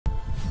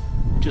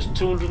Just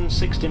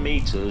 260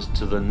 metres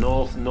to the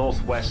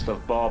north-northwest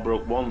of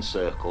Barbrook I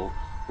circle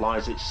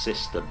lies its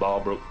sister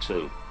Barbrook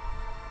II.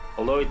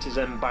 Although it is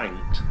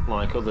embanked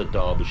like other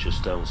Derbyshire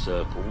stone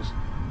circles,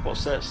 what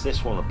sets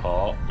this one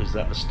apart is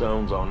that the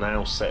stones are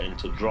now set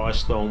into dry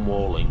stone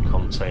walling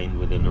contained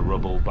within a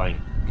rubble bank,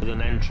 with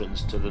an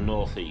entrance to the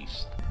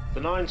northeast.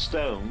 The 9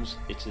 stones,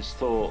 it is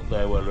thought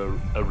there were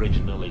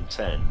originally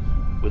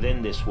 10,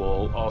 within this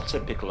wall are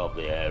typical of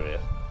the area,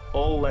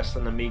 all less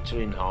than a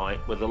metre in height,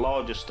 with the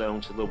larger stone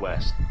to the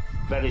west,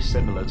 very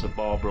similar to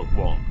Barbrook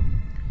I,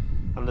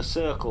 and the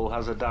circle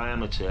has a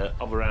diameter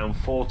of around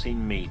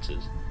 14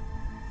 metres.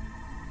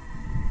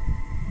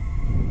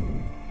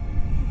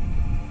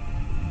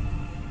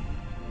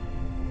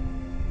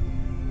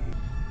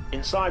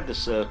 Inside the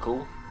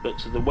circle, but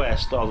to the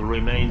west, are the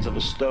remains of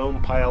a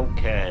stone-piled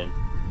cairn,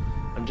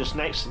 and just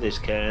next to this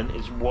cairn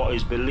is what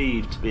is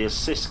believed to be a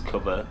cist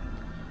cover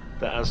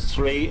that has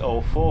 3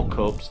 or 4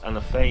 cups and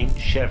a faint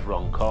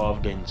chevron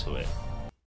carved into it.